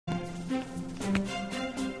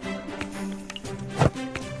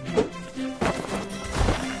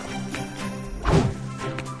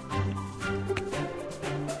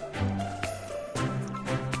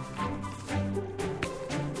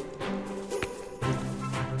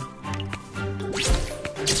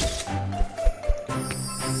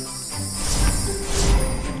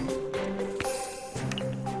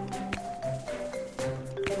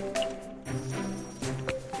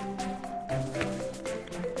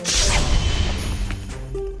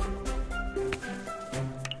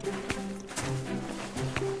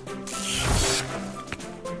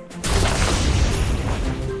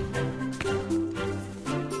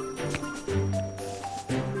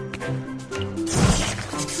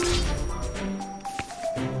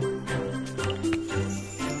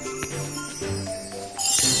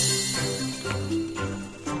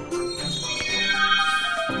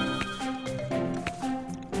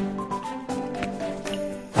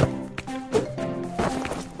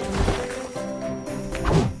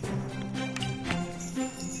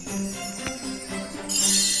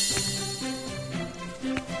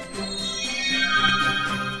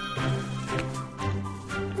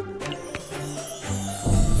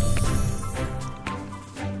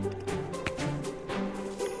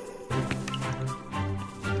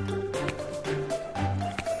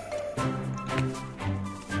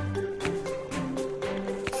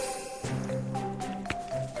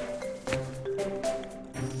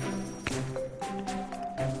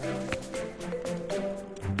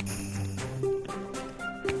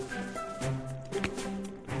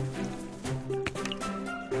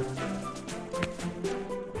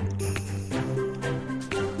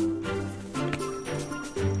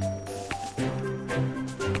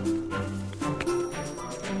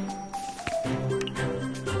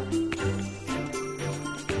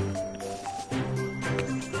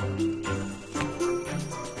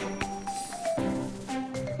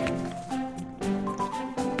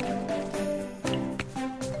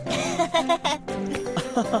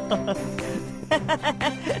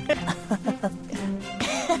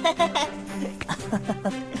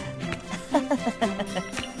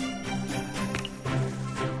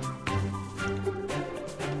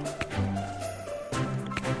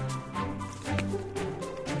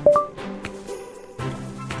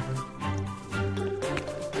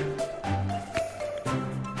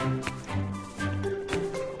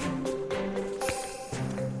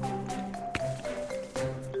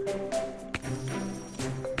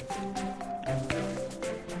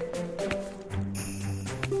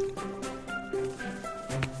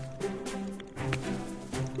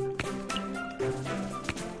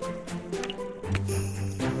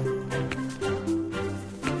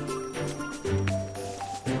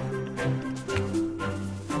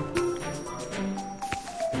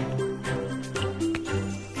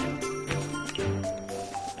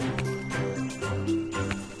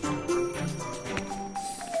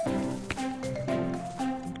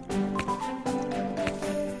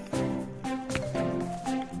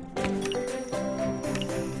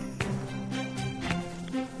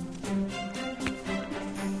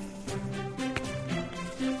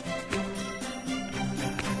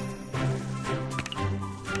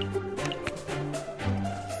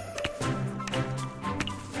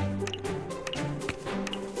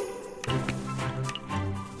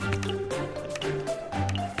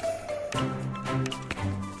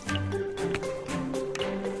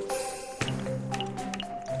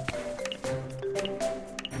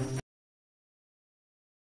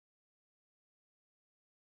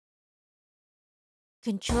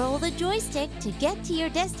Control the joystick to get to your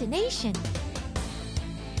destination.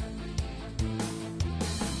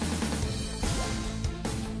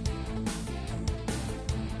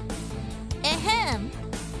 Ahem!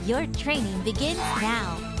 Your training begins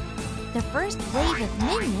now. The first wave of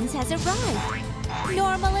minions has arrived.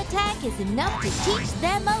 Normal attack is enough to teach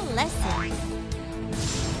them a lesson.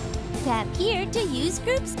 Tap here to use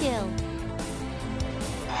group skill.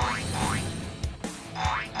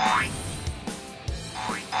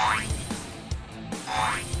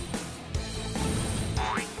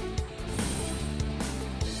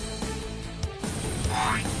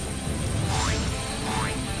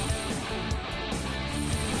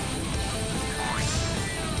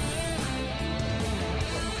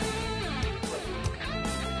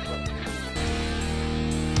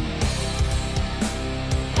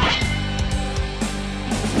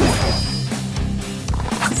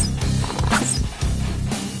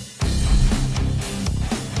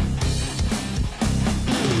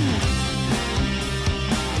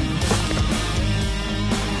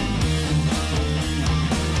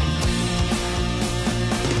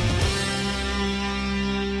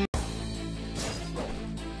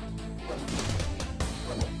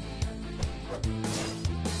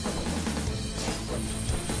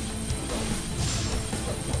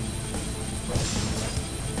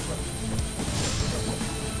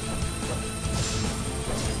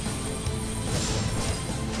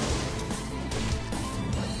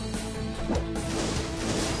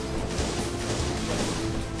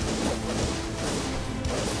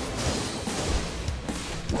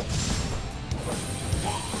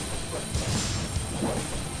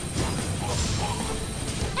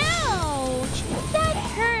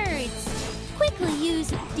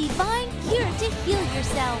 Divine Cure to heal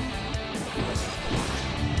yourself.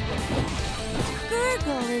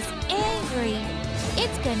 Gurgle is angry.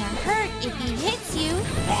 It's gonna hurt if he hits you.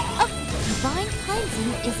 Oh, Divine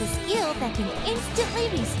Cleansing is a skill that can instantly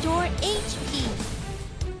restore HP.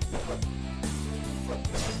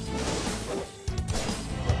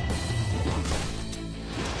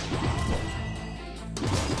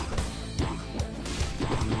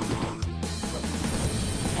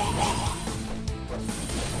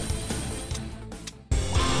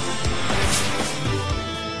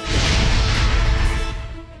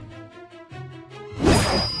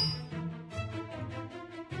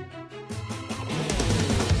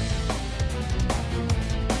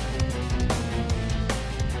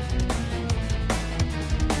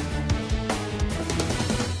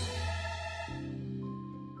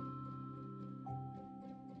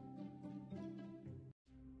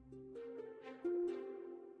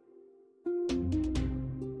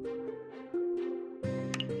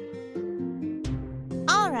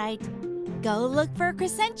 Alright, go look for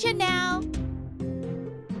Crescentia now.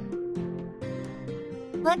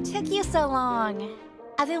 What took you so long?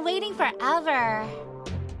 I've been waiting forever.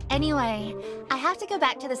 Anyway, I have to go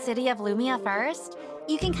back to the city of Lumia first.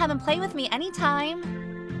 You can come and play with me anytime.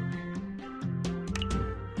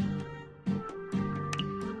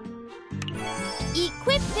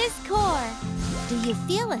 Equip this core. Do you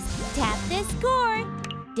feel us? Tap this core.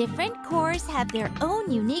 Different cores have their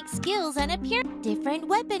own unique skills and appear. Different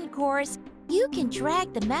weapon cores. You can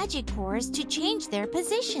drag the magic cores to change their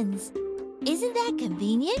positions. Isn't that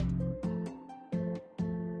convenient?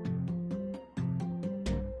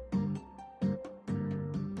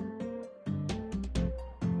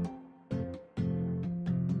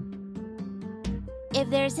 If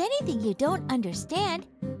there's anything you don't understand,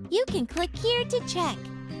 you can click here to check.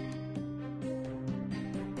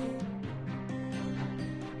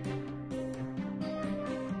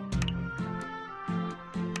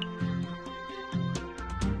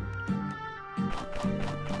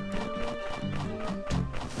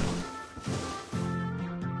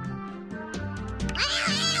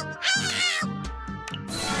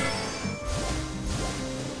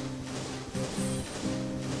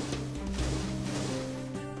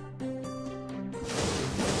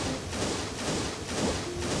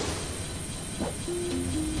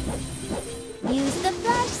 Use the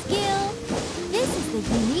flash skill. This is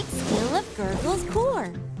the unique skill of Gurgle's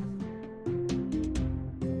core.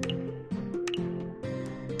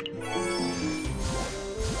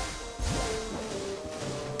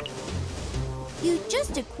 You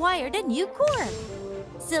just acquired a new core.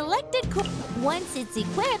 Selected core. Once it's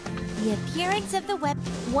equipped,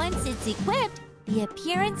 the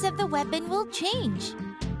appearance of the weapon will change.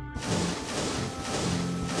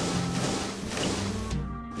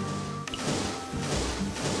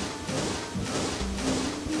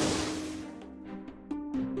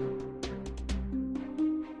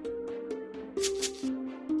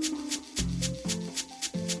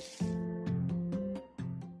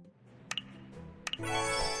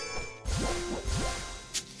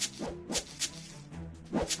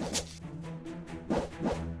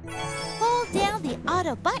 Hold down the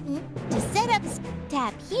auto button to set up.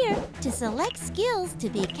 Tap here to select skills to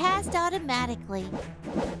be cast automatically.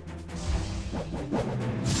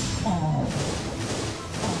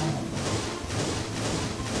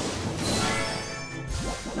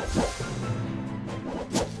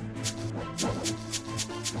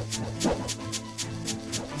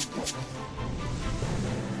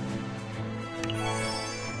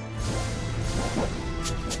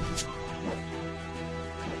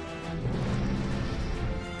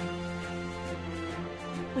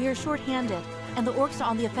 We are short-handed, and the orcs are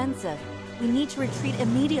on the offensive. We need to retreat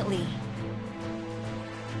immediately.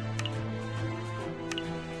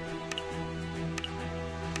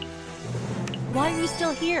 Why are you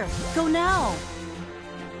still here? Go now!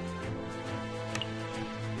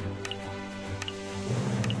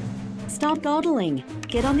 Stop dawdling.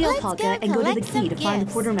 Get on the alpaca and go to the key to find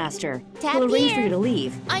the quartermaster. We'll arrange for you to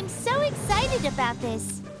leave. I'm so excited about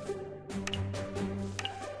this.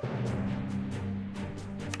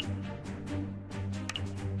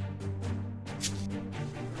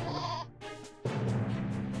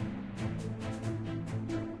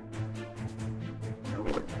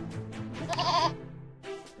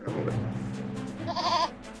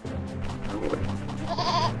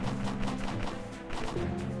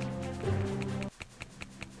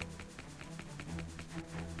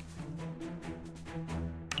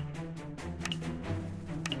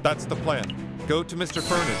 That's the plan. Go to Mr.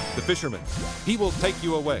 Fernan, the fisherman. He will take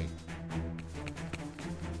you away.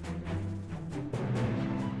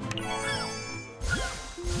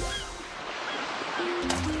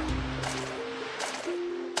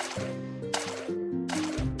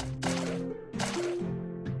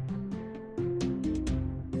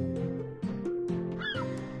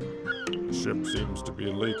 The ship seems to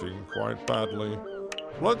be leaking quite badly.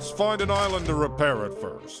 Let's find an island to repair it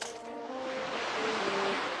first.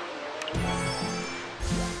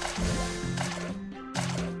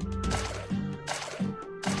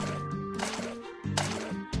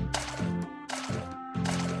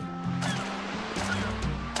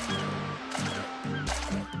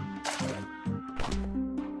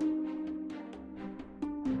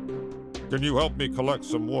 Can you help me collect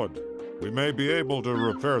some wood? We may be able to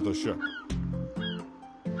repair the ship.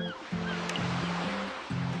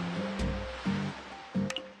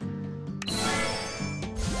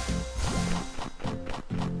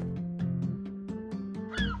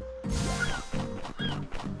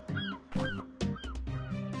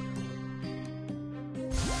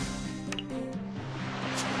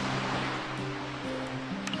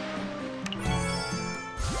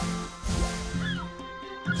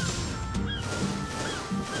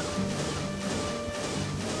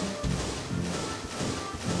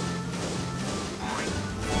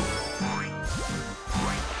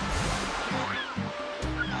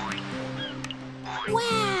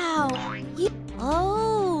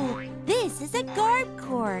 This is a garb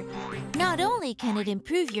core. Not only can it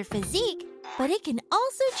improve your physique, but it can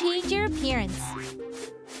also change your appearance.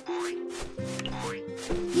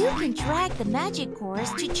 You can drag the magic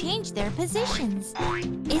cores to change their positions.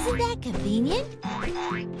 Isn't that convenient?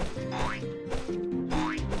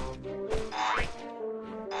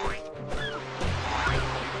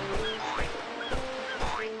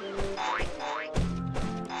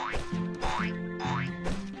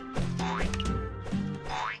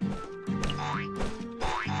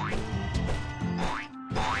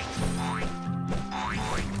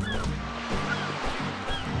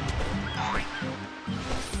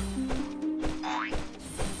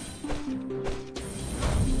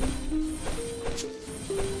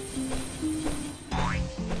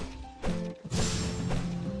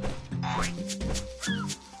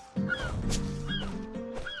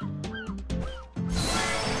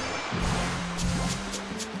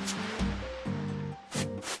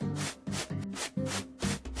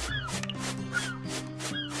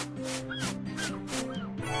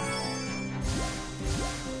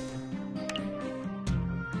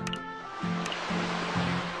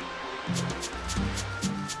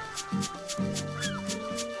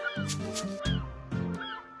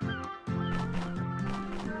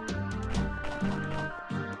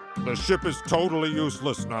 The ship is totally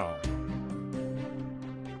useless now.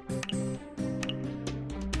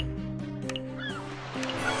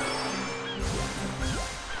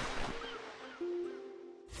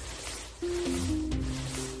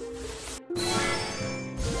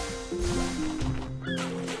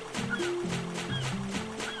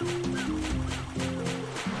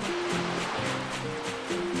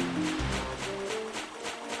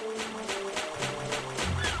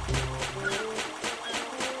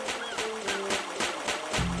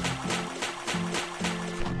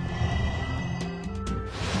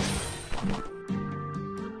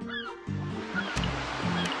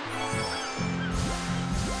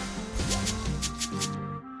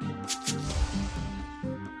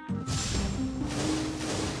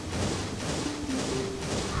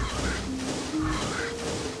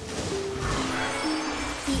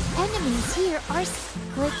 Enemies here are...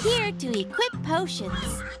 Click here to equip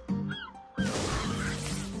potions.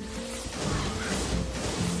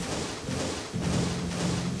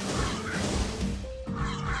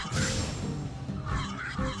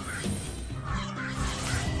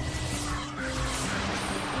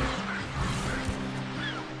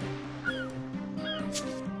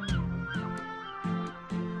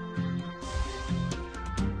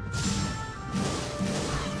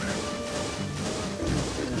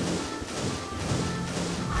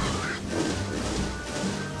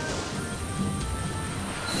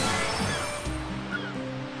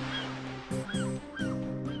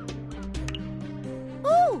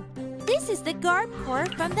 This is the garb core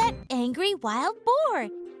from that angry wild boar.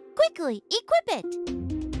 Quickly, equip it!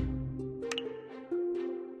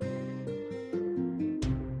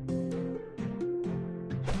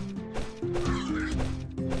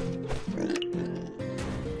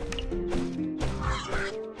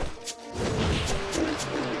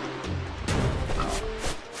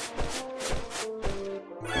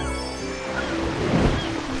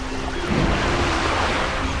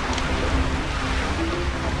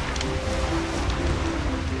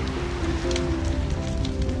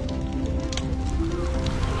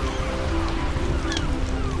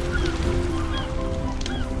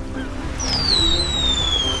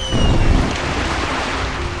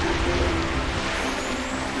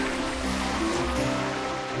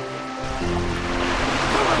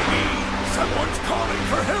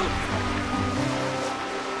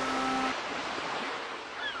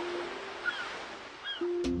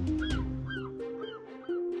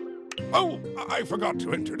 Oh, I forgot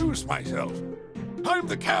to introduce myself. I'm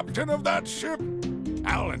the captain of that ship.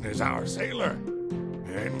 Alan is our sailor.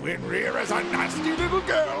 And Winrear is a nasty little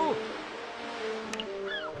girl.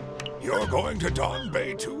 You're going to Dawn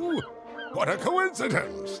Bay too? What a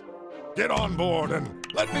coincidence. Get on board and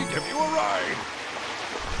let me give you a ride.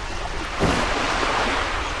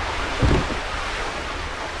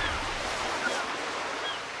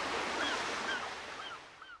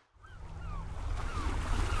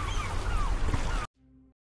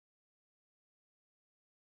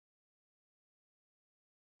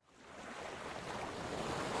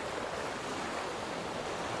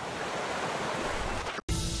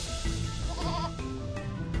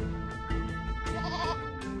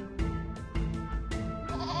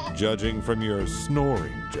 Judging from your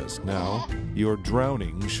snoring just now, your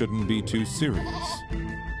drowning shouldn't be too serious.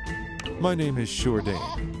 My name is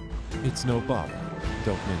Jourdain. It's no bother.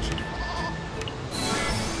 Don't mention it.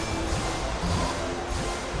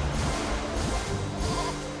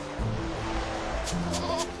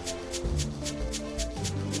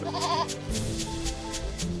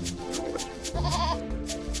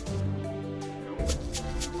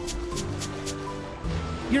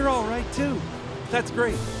 You're all right too. That's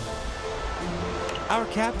great. Our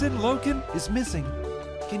captain, Loken, is missing.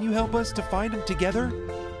 Can you help us to find him together?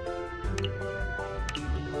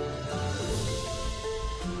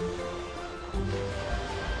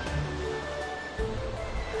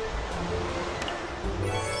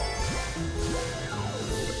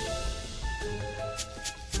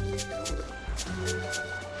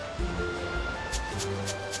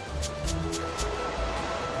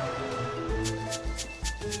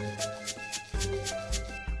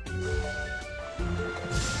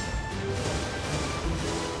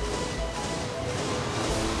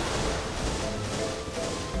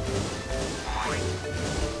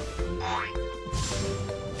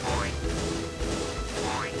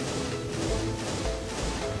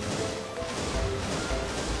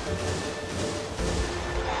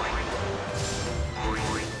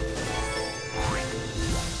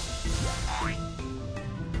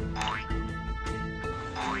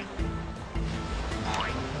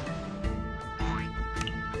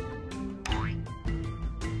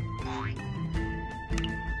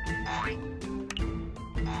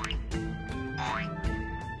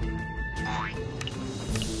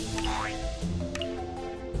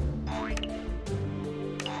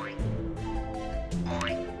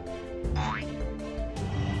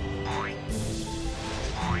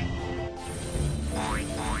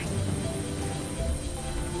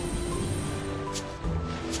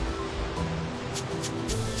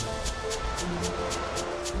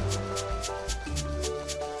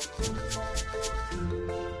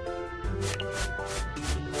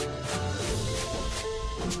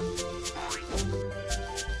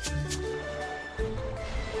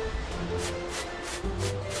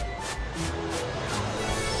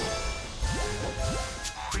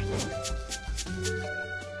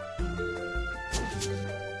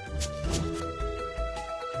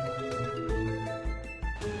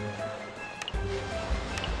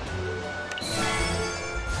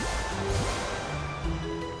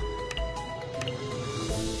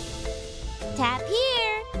 Tap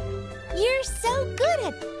here. You're so good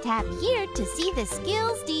at tap here to see the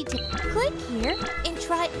skills detail. Click here and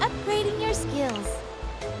try upgrading your skills.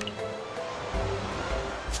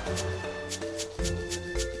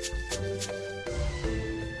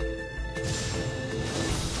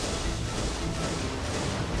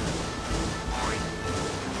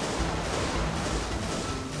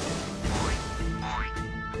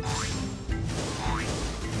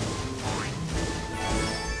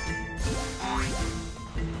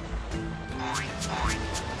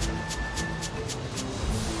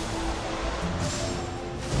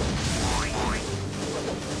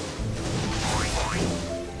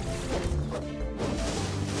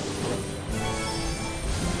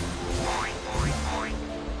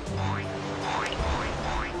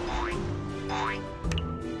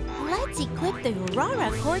 Let's equip the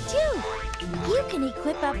Aurora Core too. You can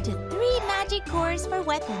equip up to 3 magic cores for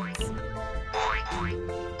weapons.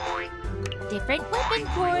 Different weapon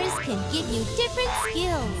cores can give you different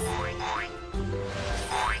skills.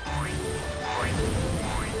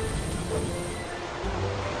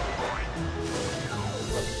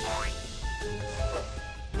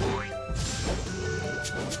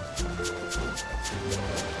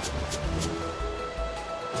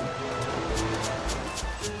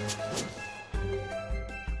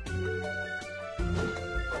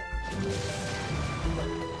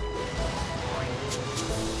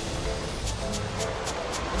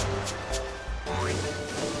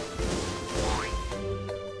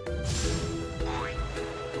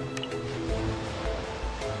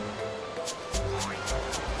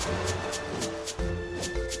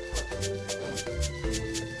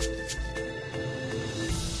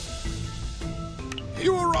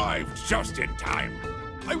 You arrived just in time.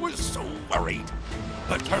 I was so worried.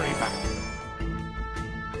 Let's hurry back.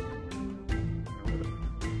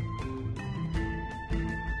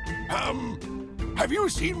 Have you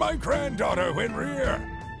seen my granddaughter, Winrear?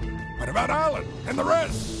 What about Alan and the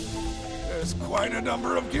rest? There's quite a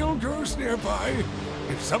number of Gilgurs nearby.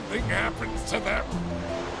 If something happens to them...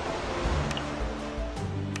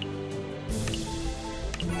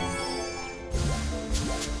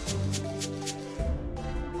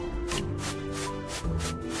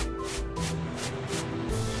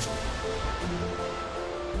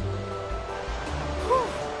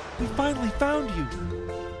 We finally found you.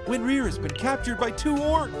 Winrear has been captured by 2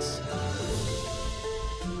 orcs.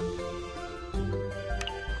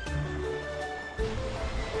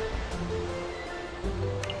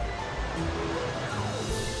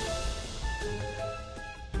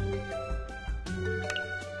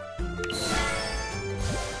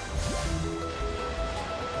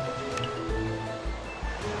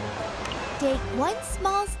 Take one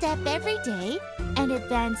small step every day and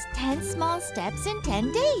advance 10 small steps in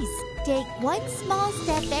 10 days. Take one small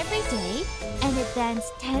step every day and advance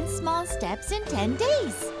 10 small steps in 10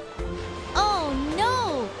 days. Oh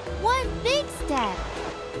no! One big step!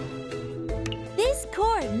 This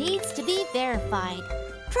code needs to be verified.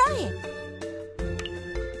 Try it.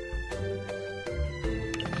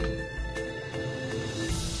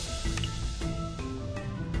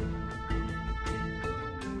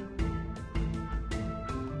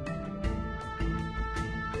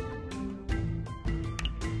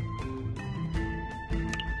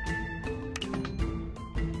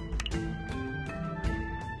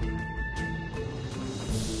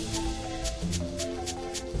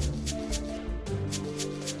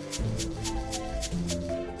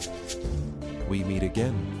 We meet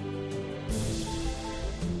again.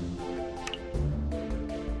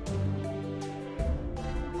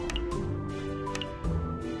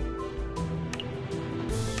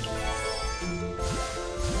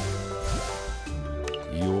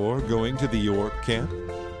 You're going to the Orc camp?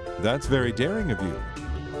 That's very daring of you.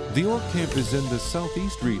 The Orc camp is in the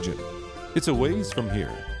southeast region. It's a ways from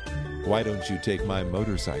here. Why don't you take my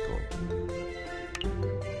motorcycle?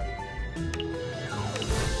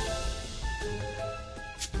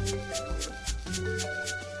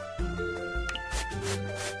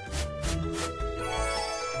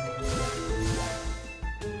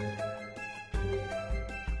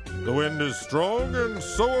 The wind is strong and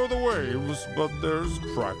so are the waves, but there's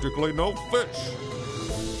practically no fish.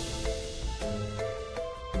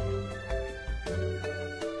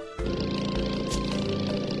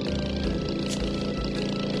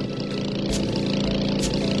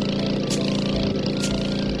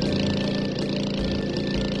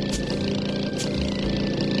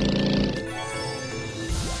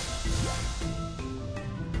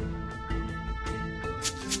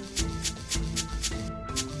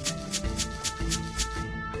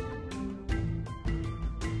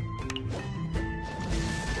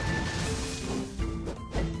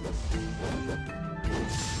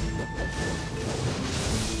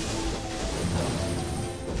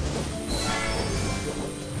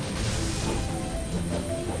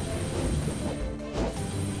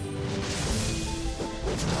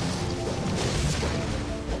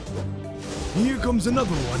 Here comes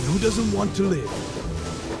another one who doesn't want to live.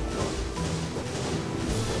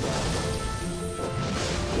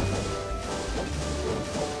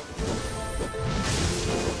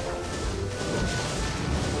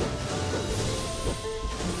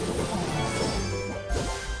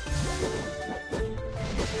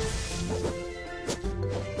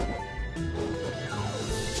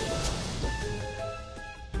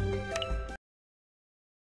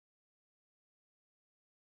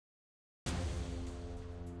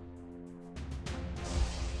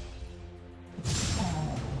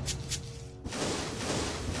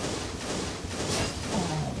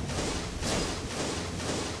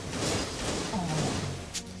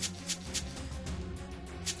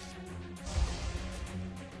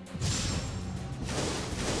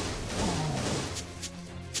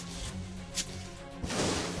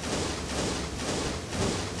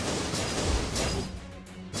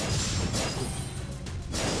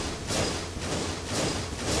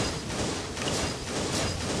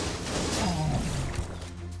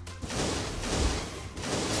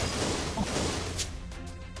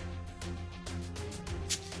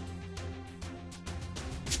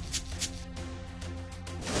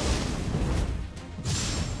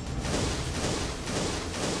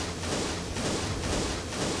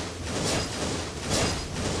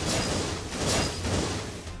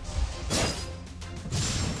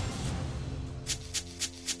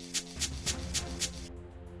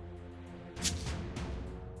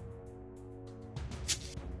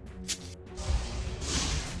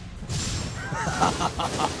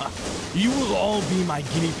 You will all be my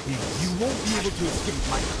guinea pigs. You won't be able to escape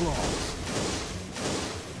my claws.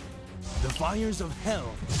 The fires of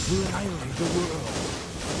hell will annihilate the world.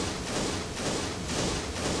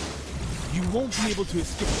 You won't be able to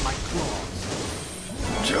escape my claws.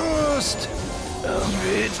 Just a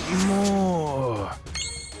bit more.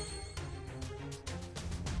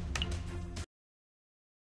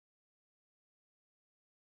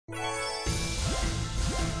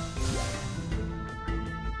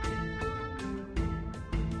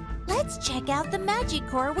 Let's check out the magic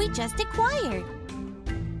core we just acquired.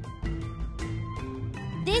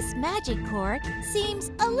 This magic core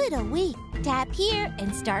seems a little weak. Tap here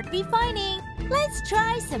and start refining. Let's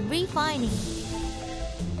try some refining.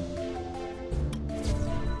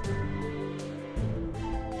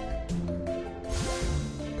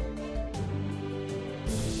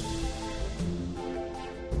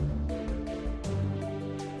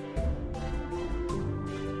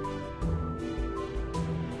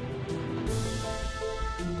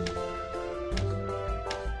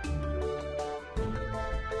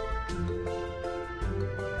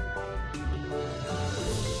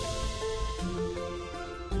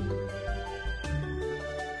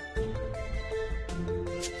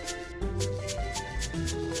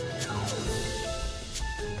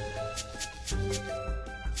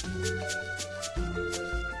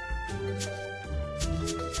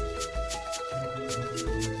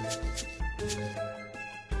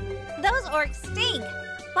 think.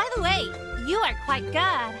 By the way, you are quite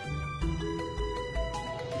good.